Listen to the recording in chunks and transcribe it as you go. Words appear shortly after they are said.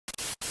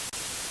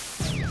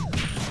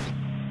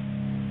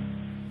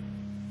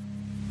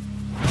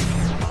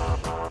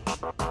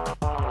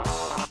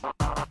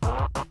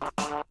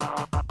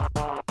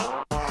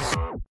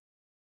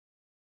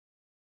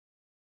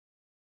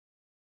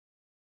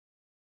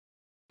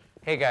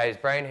Hey guys,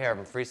 Brian here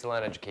from Free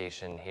Salon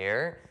Education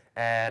here,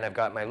 and I've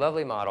got my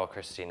lovely model,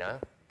 Christina.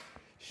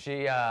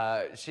 She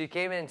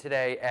came in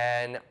today,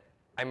 and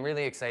I'm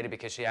really excited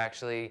because she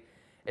actually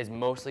is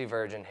mostly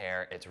virgin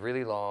hair. It's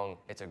really long,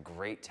 it's a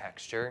great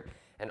texture,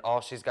 and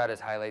all she's got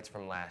is highlights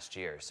from last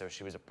year. So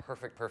she was a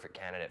perfect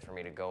candidate for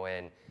me to go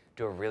in,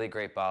 do a really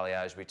great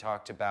balayage. We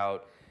talked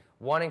about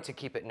wanting to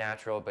keep it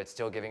natural, but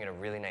still giving it a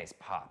really nice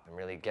pop and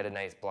really get a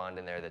nice blonde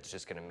in there that's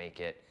just gonna make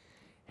it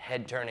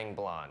head-turning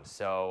blonde.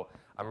 So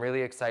I'm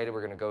really excited.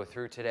 We're gonna go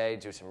through today,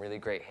 do some really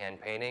great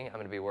hand painting. I'm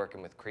gonna be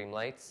working with cream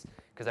lights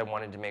because I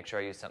wanted to make sure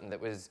I used something that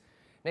was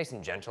nice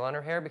and gentle on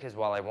her hair, because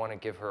while I wanna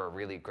give her a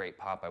really great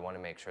pop, I wanna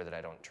make sure that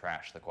I don't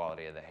trash the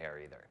quality of the hair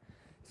either.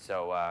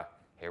 So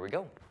here we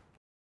go.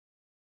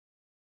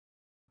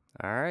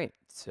 All right,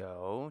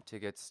 so to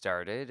get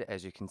started,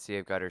 as you can see,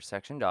 I've got her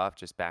sectioned off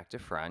just back to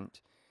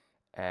front,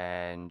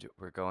 and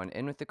we're going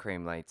in with the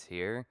cream lights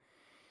here.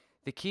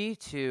 The key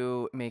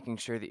to making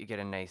sure that you get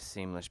a nice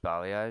seamless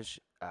balayage,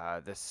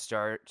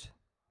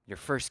 your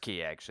first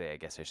key actually, I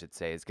guess I should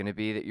say, is going to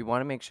be that you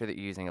want to make sure that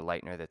you're using a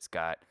lightener that's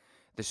got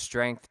the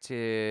strength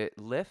to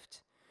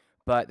lift,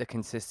 but the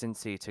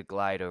consistency to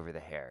glide over the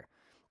hair.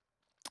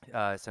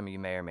 Some of you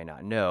may or may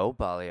not know,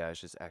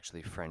 balayage is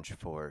actually French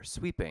for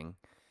sweeping.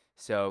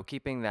 So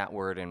keeping that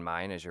word in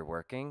mind as you're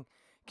working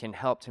can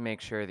help to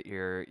make sure that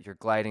you're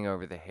gliding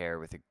over the hair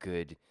with a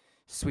good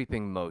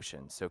sweeping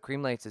motion. So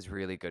cream lights is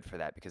really good for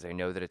that because I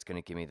know that it's going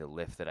to give me the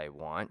lift that I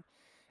want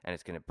and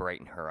it's going to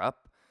brighten her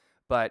up,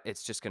 but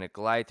it's just going to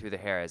glide through the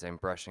hair as I'm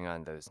brushing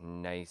on those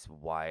nice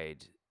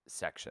wide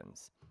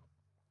sections.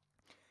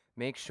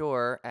 Make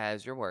sure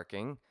as you're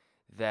working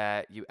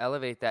that you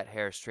elevate that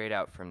hair straight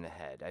out from the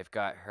head. I've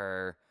got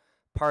her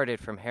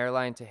parted from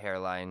hairline to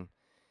hairline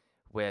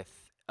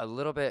with a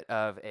little bit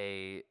of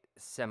a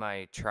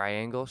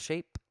semi-triangle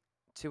shape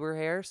to her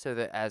hair so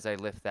that as I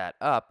lift that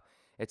up,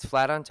 it's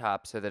flat on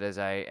top so that as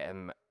I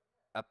am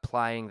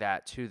applying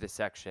that to the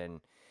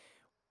section,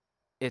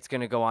 it's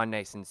going to go on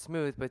nice and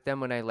smooth, but then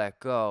when I let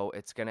go,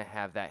 it's going to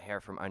have that hair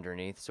from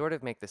underneath sort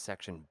of make the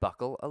section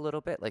buckle a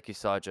little bit like you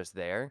saw just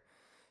there,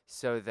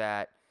 so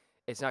that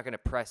it's not going to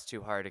press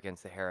too hard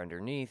against the hair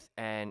underneath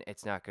and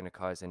it's not going to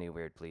cause any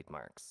weird bleed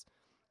marks.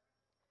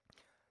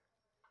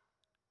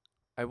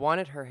 I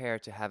wanted her hair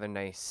to have a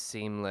nice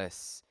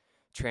seamless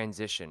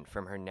transition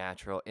from her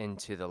natural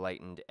into the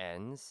lightened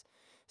ends.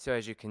 So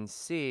as you can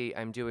see,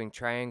 I'm doing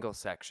triangle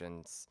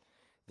sections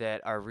that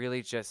are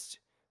really just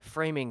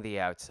framing the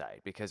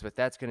outside, because what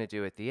that's going to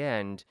do at the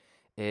end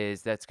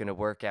is that's going to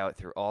work out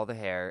through all the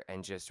hair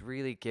and just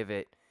really give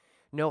it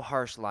no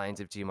harsh lines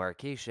of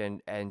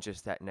demarcation and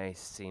just that nice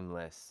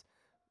seamless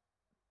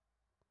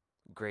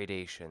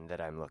gradation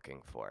that I'm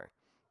looking for.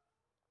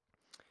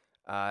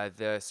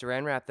 The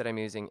saran wrap that I'm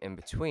using in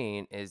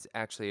between is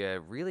actually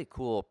a really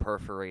cool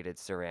perforated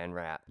saran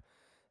wrap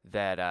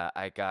that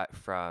I got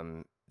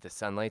from the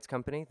Sunlights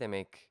company. They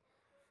make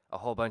a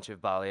whole bunch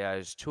of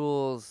balayage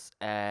tools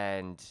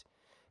and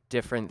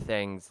different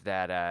things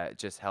that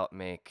just help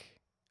make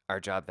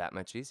our job that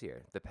much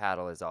easier. The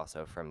paddle is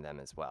also from them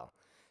as well.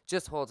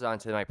 Just holds on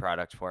to my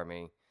product for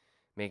me,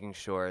 making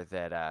sure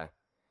that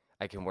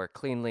I can work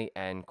cleanly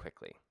and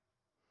quickly.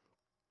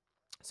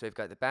 So we've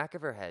got the back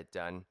of her head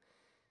done.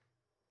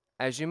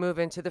 As you move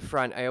into the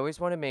front, I always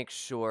want to make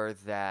sure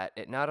that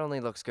it not only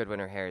looks good when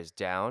her hair is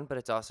down, but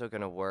it's also going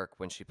to work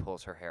when she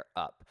pulls her hair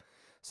up.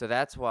 So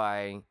that's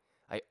why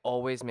I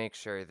always make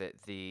sure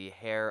that the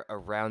hair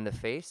around the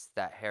face,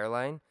 that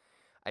hairline,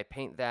 I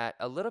paint that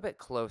a little bit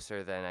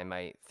closer than I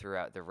might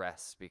throughout the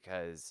rest,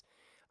 because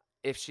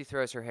if she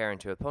throws her hair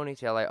into a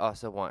ponytail, I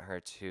also want her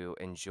to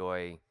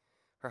enjoy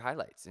her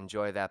highlights,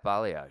 enjoy that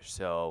balayage.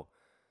 So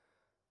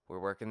we're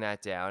working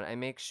that down. I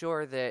make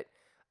sure that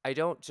I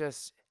don't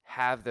just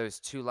have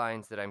those two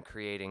lines that I'm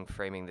creating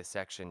framing the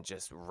section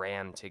just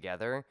rammed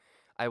together.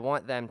 I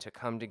want them to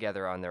come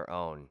together on their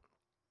own,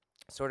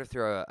 sort of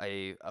through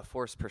a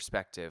forced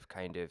perspective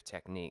kind of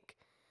technique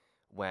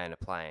when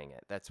applying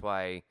it. That's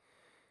why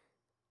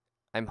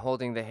I'm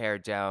holding the hair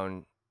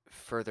down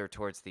further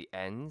towards the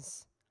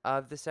ends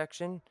of the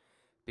section,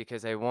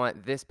 because I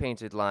want this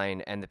painted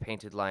line and the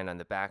painted line on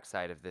the back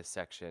side of this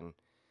section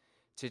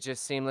to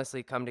just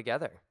seamlessly come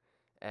together.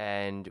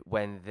 And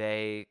when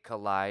they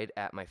collide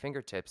at my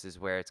fingertips is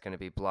where it's going to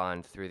be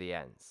blonde through the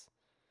ends.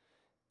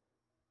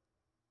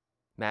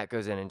 Matt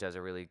goes in and does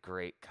a really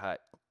great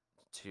cut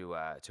to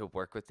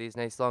work with these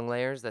nice long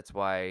layers. That's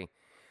why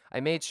I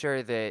made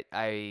sure that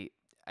I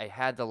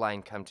had the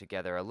line come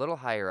together a little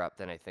higher up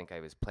than I think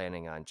I was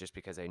planning on, just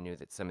because I knew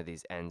that some of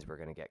these ends were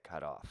going to get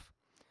cut off.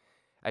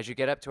 As you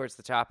get up towards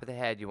the top of the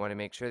head, you want to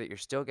make sure that you're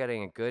still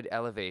getting a good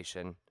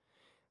elevation.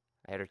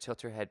 I had her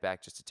tilt her head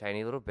back just a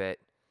tiny little bit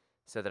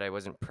so that I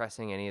wasn't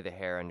pressing any of the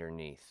hair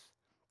underneath.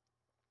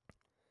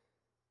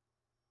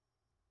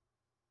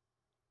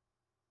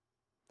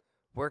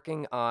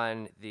 Working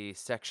on the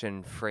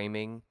section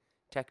framing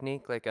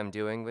technique like I'm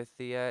doing with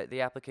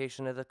the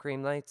application of the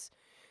cream lights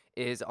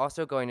is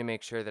also going to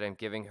make sure that I'm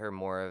giving her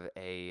more of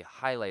a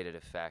highlighted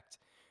effect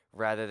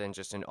rather than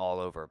just an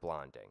all-over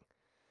blonding.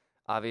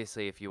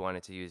 Obviously, if you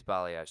wanted to use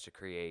balayage to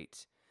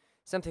create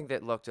something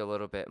that looked a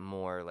little bit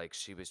more like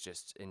she was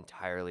just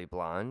entirely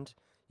blonde,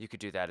 you could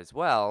do that as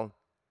well.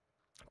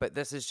 But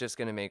this is just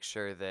going to make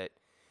sure that,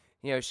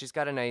 she's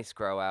got a nice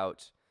grow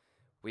out.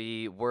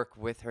 We work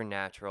with her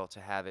natural to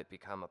have it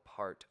become a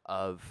part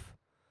of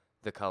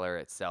the color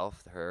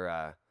itself,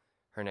 her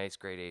nice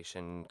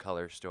gradation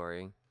color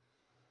story.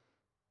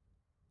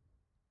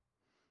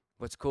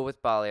 What's cool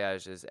with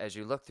balayage is as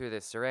you look through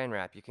this saran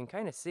wrap, you can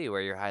kind of see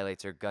where your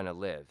highlights are going to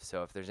live.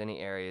 So if there's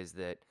any areas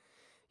that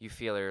you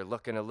feel are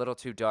looking a little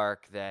too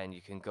dark, then you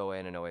can go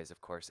in and always,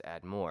 of course,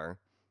 add more.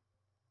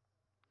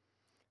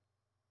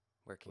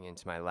 Working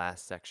into my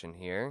last section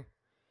here,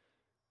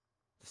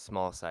 the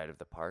small side of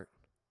the part.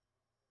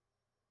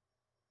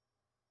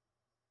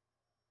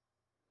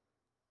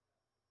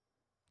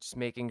 Just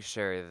making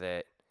sure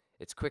that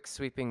it's quick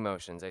sweeping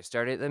motions. I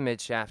start at the mid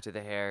shaft of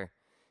the hair,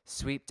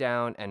 sweep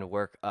down, and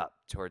work up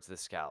towards the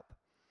scalp.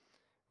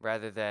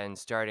 Rather than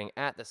starting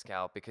at the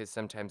scalp, because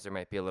sometimes there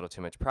might be a little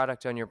too much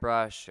product on your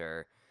brush,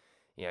 or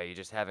you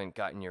just haven't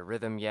gotten your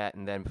rhythm yet,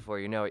 and then before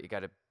you know it, you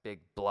got a big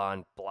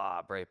blonde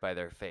blob right by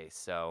their face.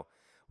 So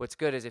what's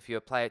good is if you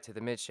apply it to the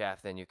mid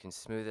shaft, then you can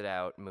smooth it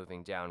out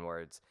moving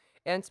downwards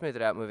and smooth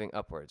it out moving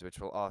upwards, which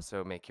will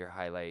also make your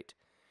highlight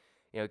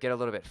get a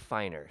little bit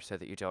finer so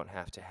that you don't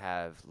have to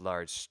have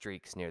large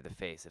streaks near the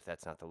face if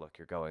that's not the look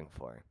you're going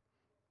for.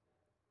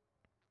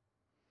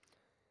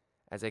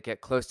 As I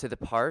get close to the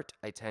part,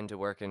 I tend to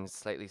work in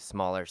slightly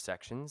smaller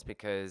sections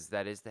because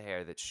that is the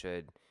hair that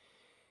should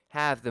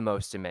have the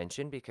most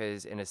dimension,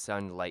 because in a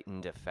sun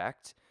lightened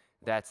effect,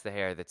 that's the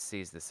hair that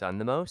sees the sun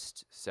the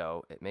most,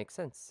 so it makes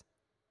sense.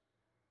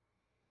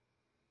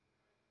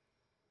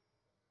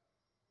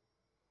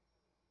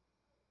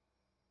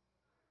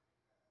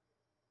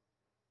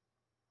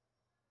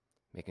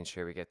 Making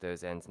sure we get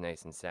those ends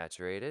nice and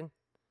saturated.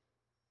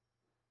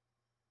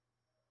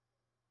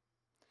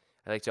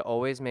 I like to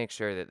always make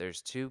sure that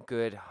there's two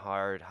good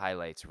hard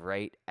highlights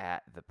right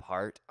at the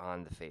part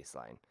on the face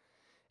line.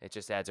 It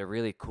just adds a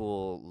really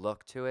cool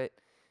look to it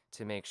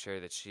to make sure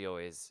that she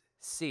always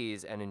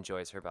sees and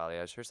enjoys her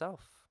balayage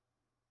herself.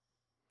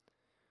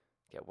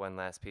 Get one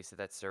last piece of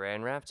that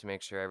saran wrap to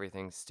make sure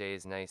everything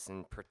stays nice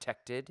and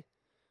protected.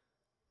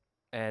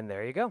 And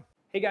there you go.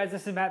 Hey guys,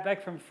 this is Matt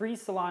Beck from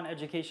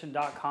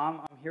FreeSalonEducation.com.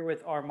 I'm here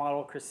with our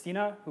model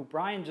Christina, who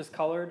Brian just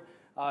colored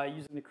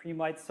using the cream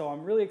lights. So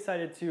I'm really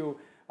excited to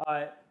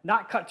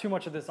not cut too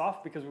much of this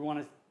off because we want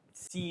to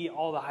see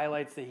all the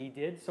highlights that he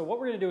did. So what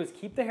we're going to do is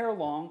keep the hair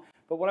long,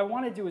 but what I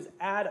want to do is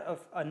add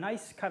a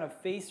nice kind of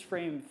face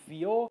frame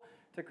feel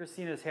to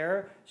Christina's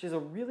hair. She has a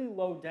really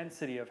low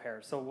density of hair.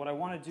 So what I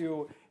want to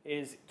do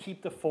is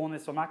keep the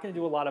fullness. So I'm not going to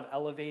do a lot of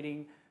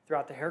elevating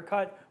throughout the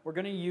haircut. We're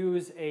going to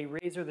use a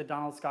razor, the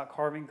Donald Scott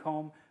carving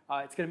comb.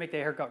 It's going to make the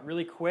haircut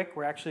really quick.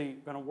 We're actually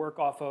going to work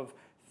off of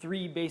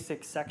 3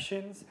 basic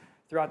sections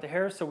throughout the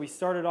hair. So we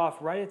started off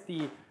right at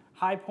the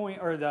high point,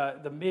 or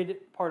the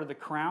mid part of the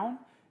crown,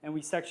 and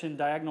we sectioned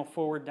diagonal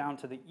forward down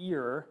to the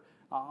ear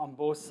on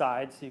both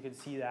sides, so you can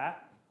see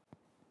that.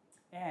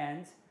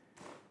 And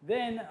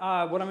then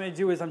what I'm going to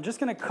do is I'm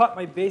just going to cut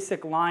my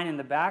basic line in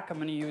the back. I'm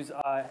going to use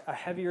a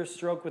heavier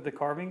stroke with the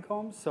carving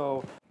comb.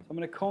 So I'm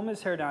going to comb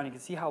this hair down. You can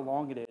see how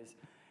long it is.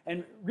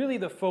 And really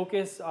the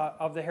focus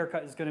of the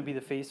haircut is going to be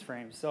the face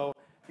frame. So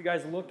if you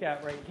guys look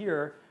at right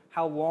here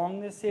how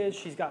long this is,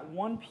 she's got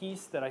one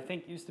piece that I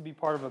think used to be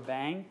part of a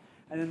bang,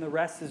 and then the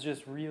rest is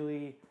just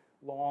really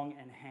long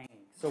and hanging.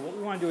 So what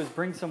we want to do is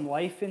bring some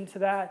life into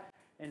that,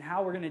 and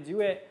how we're going to do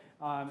it.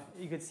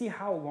 You can see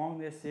how long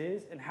this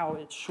is and how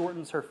it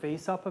shortens her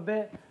face up a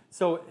bit.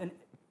 So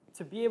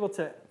to be able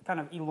to kind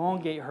of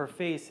elongate her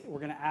face, we're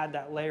going to add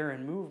that layer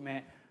and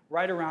movement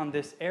right around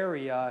this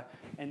area,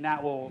 and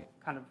that will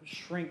kind of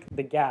shrink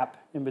the gap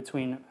in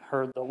between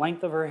the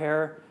length of her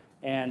hair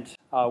and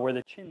where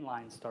the chin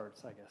line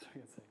starts, I guess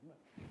we could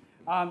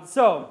say.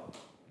 So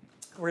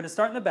we're going to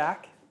start in the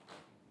back.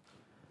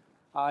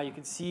 You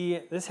can see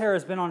this hair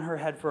has been on her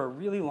head for a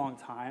really long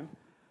time.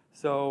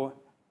 So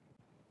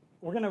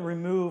we're going to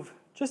remove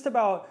just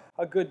about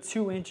a good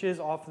 2 inches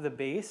off of the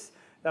base.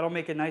 That'll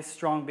make a nice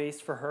strong base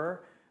for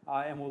her,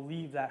 and we'll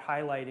leave that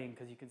highlighting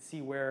because you can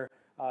see where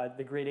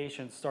the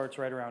gradation starts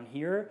right around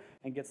here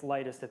and gets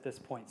lightest at this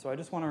point. So I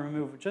just want to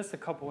remove just a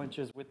couple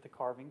inches with the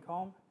carving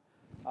comb.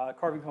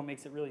 Carving comb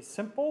makes it really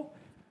simple.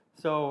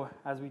 So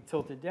as we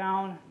tilt it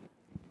down,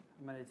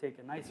 I'm going to take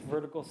a nice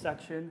vertical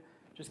section,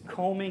 just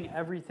combing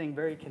everything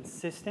very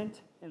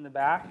consistent in the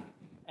back.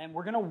 And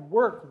we're going to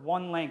work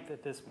one length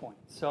at this point.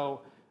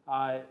 So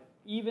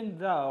even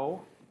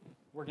though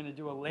we're going to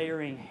do a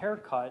layering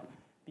haircut,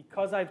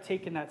 because I've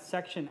taken that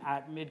section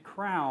at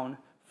mid-crown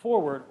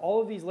forward,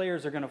 all of these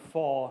layers are going to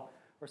fall,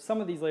 or some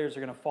of these layers are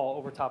going to fall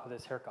over top of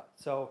this haircut.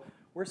 So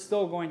we're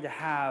still going to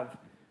have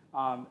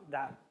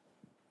that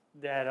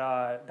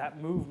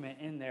movement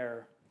in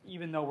there,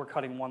 even though we're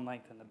cutting one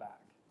length in the back.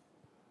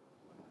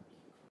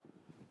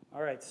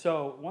 All right,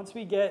 so once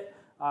we get,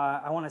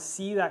 I want to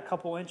see that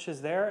couple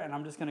inches there, and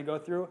I'm just going to go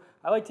through.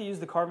 I like to use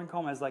the carving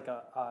comb as like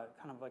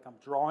kind of like I'm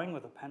drawing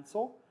with a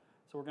pencil.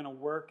 So we're going to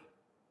work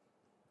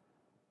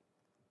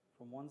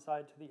from one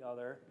side to the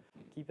other,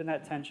 keeping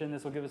that tension.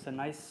 This will give us a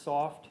nice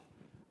soft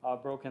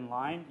broken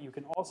line. You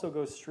can also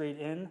go straight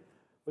in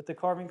with the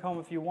carving comb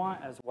if you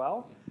want as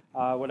well,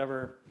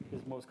 whatever is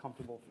most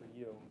comfortable for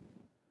you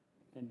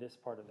in this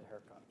part of the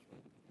haircut.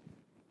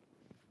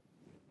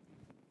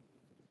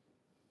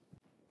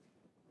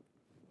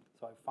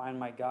 So I find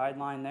my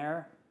guideline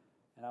there,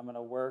 and I'm going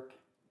to work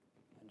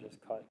and just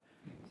cut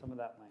some of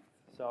that length.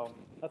 So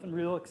nothing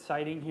real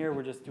exciting here.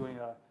 We're just doing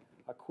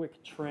a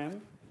quick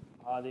trim.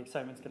 The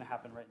excitement's going to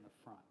happen right in the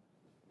front.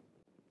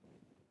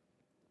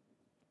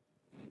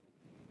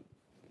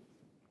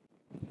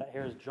 That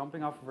hair is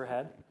jumping off of her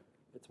head.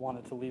 It's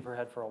wanted to leave her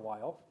head for a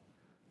while.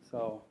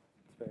 So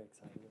it's very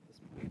excited at this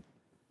point.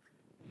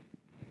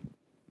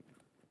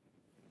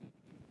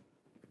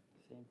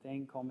 Same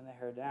thing, combing the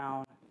hair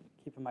down,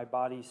 keeping my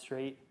body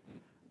straight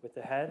with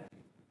the head,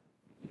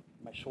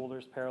 my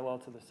shoulders parallel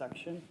to the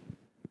section.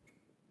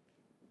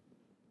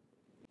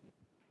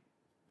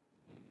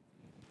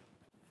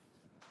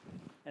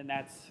 And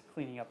that's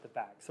cleaning up the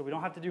back. So we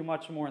don't have to do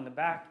much more in the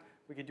back.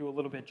 We could do a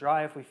little bit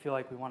dry if we feel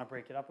like we want to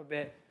break it up a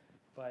bit.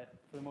 But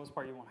for the most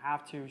part, you won't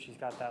have to. She's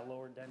got that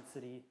lower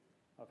density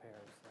of hair.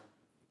 So.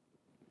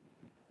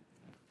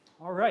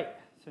 All right,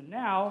 so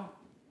now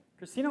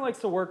Christina likes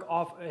to work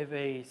off of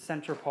a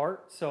center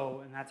part.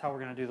 And that's how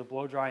we're going to do the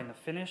blow dry and the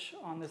finish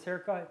on this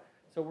haircut.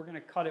 So we're going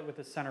to cut it with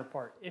the center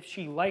part. If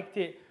she liked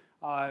it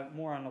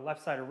more on the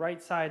left side or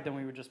right side, then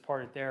we would just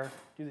part it there.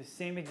 Do the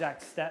same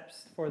exact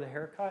steps for the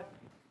haircut.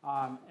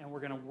 And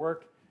we're going to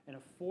work in a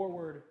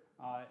forward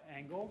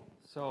angle.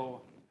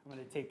 So I'm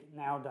going to take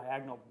now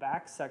diagonal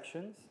back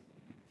sections.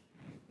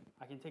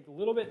 I can take a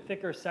little bit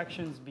thicker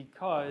sections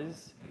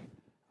because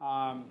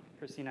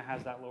Christina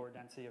has that lower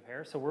density of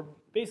hair. So we're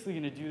basically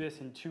going to do this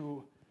in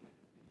two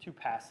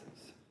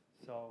passes.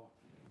 So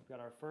we've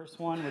got our first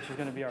one, which is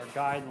going to be our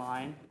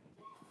guideline.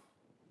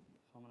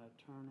 So I'm going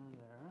to turn her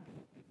there.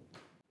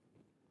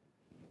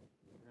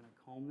 We're going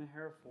to comb the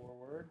hair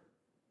forward.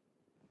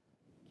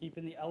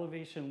 Keeping the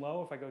elevation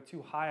low. If I go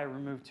too high, I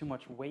remove too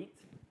much weight.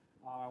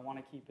 I want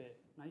to keep it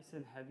nice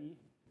and heavy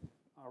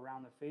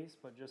around the face,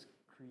 but just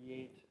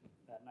create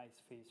that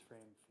nice face frame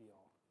feel.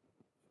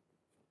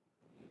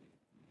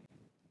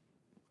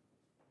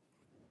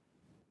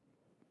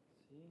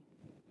 See,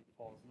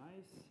 falls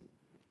nice.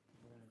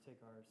 We're going to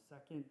take our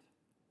second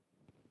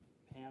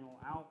panel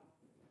out,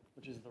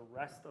 which is the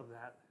rest of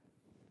that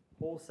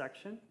whole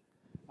section.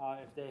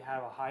 If they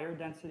have a higher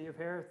density of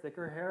hair,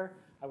 thicker hair,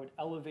 I would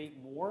elevate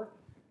more.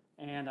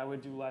 And I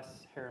would do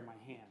less hair in my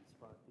hands,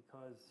 but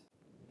because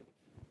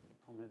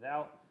I'm comb it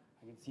out,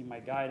 I can see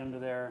my guide under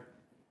there,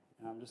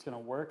 and I'm just going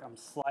to work. I'm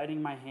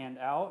sliding my hand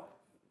out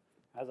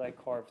as I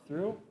carve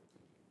through.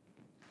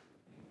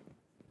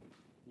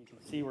 You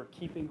can see we're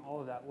keeping all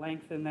of that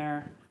length in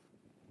there.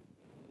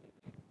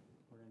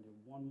 We're going to do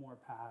one more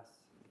pass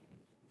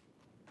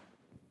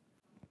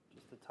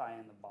just to tie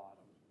in the bottom.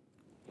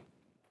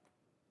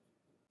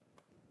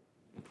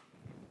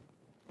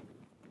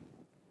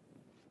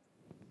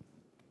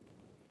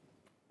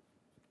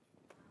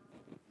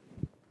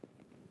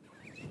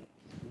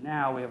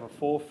 Now we have a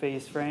full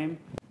face frame,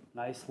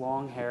 nice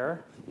long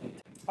hair.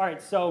 All right,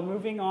 so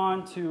moving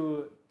on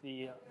to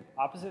the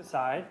opposite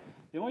side.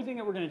 The only thing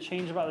that we're going to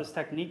change about this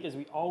technique is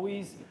we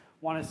always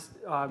want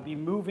to be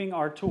moving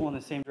our tool in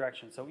the same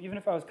direction. So even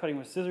if I was cutting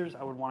with scissors,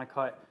 I would want to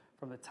cut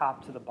from the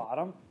top to the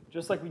bottom,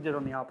 just like we did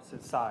on the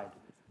opposite side.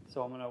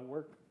 So I'm going to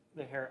work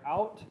the hair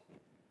out,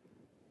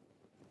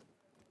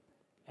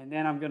 and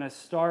then I'm going to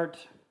start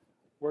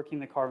working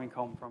the carving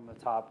comb from the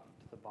top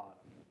to the bottom.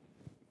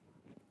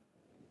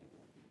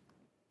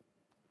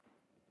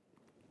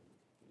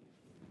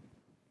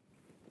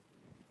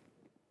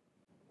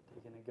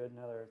 Taking a good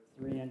another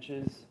 3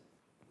 inches,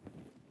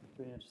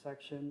 3-inch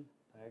section,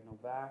 diagonal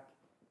back.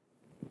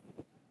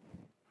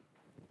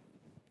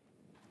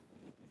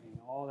 Bring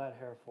all that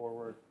hair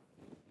forward.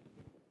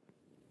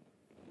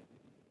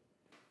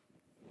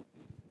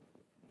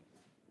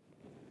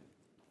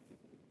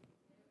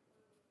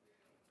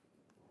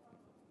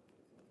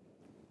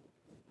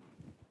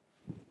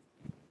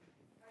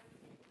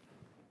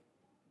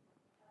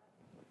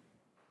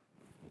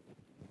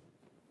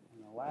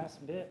 And the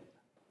last bit.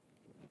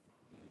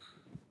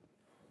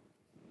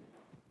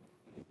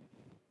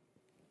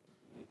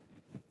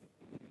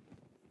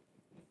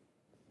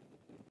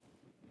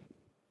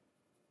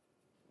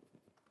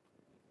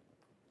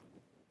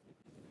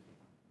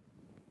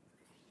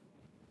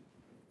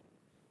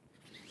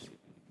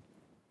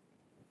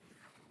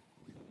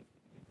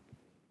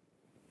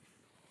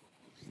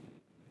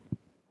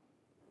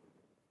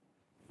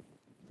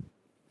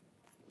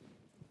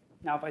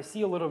 Now, if I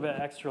see a little bit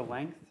extra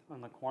length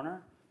on the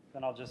corner,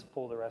 then I'll just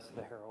pull the rest of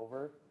the hair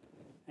over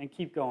and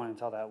keep going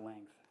until that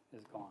length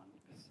is gone.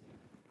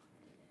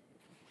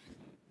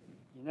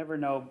 You never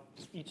know,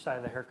 each side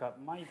of the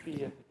haircut might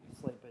be a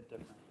slight bit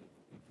different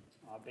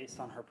based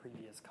on her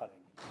previous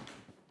cutting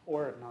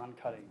or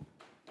non-cutting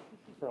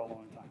for a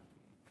long time.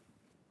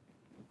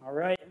 All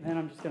right, and then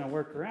I'm just going to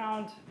work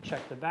around,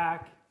 check the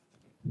back.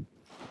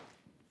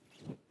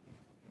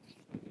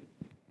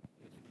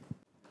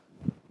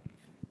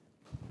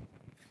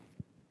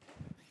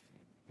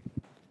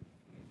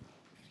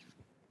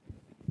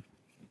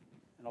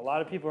 a lot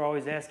of people are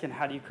always asking,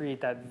 how do you create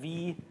that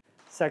V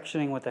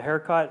sectioning with the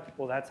haircut?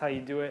 Well, that's how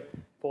you do it.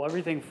 Pull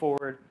everything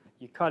forward,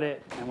 you cut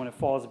it, and when it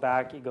falls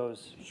back, it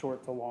goes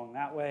short to long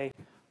that way.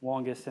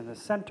 Longest in the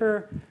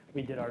center.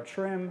 We did our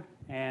trim,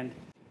 and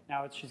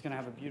now she's gonna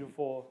have a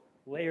beautiful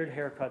layered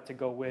haircut to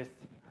go with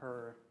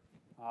her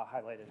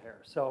highlighted hair.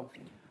 So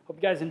hope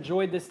you guys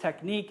enjoyed this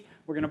technique.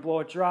 We're gonna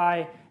blow it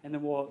dry, and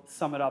then we'll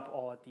sum it up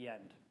all at the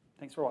end.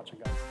 Thanks for watching,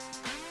 guys.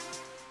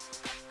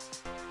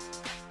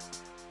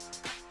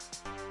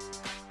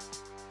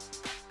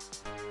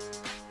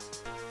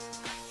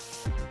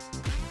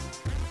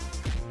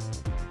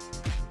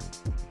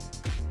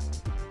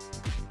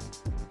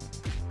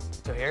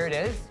 So here it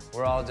is,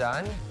 we're all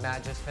done.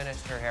 Matt just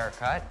finished her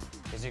haircut.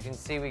 As you can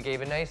see, we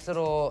gave a nice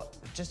little,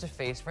 just a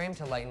face frame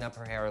to lighten up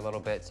her hair a little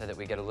bit so that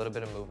we get a little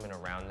bit of movement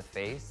around the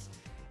face.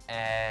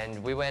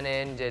 And we went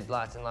in, did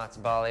lots and lots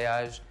of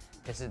balayage.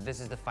 This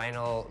is the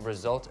final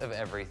result of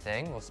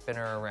everything. We'll spin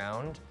her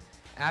around.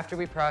 After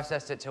we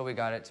processed it till we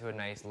got it to a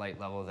nice light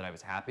level that I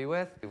was happy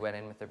with, we went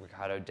in with the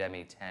Ricardo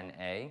Demi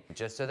 10A,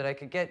 just so that I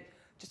could get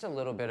just a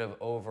little bit of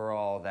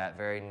overall that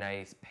very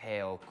nice,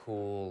 pale,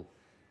 cool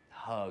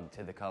hug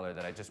to the color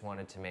that I just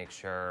wanted to make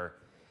sure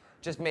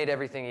just made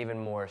everything even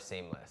more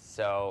seamless.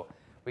 So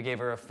we gave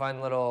her a fun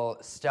little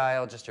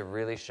style just to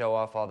really show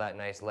off all that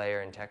nice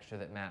layer and texture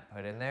that Matt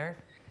put in there.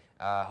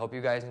 Hope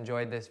you guys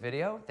enjoyed this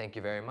video. Thank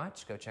you very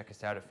much. Go check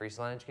us out at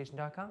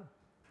freesaloneducation.com.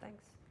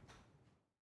 Thanks.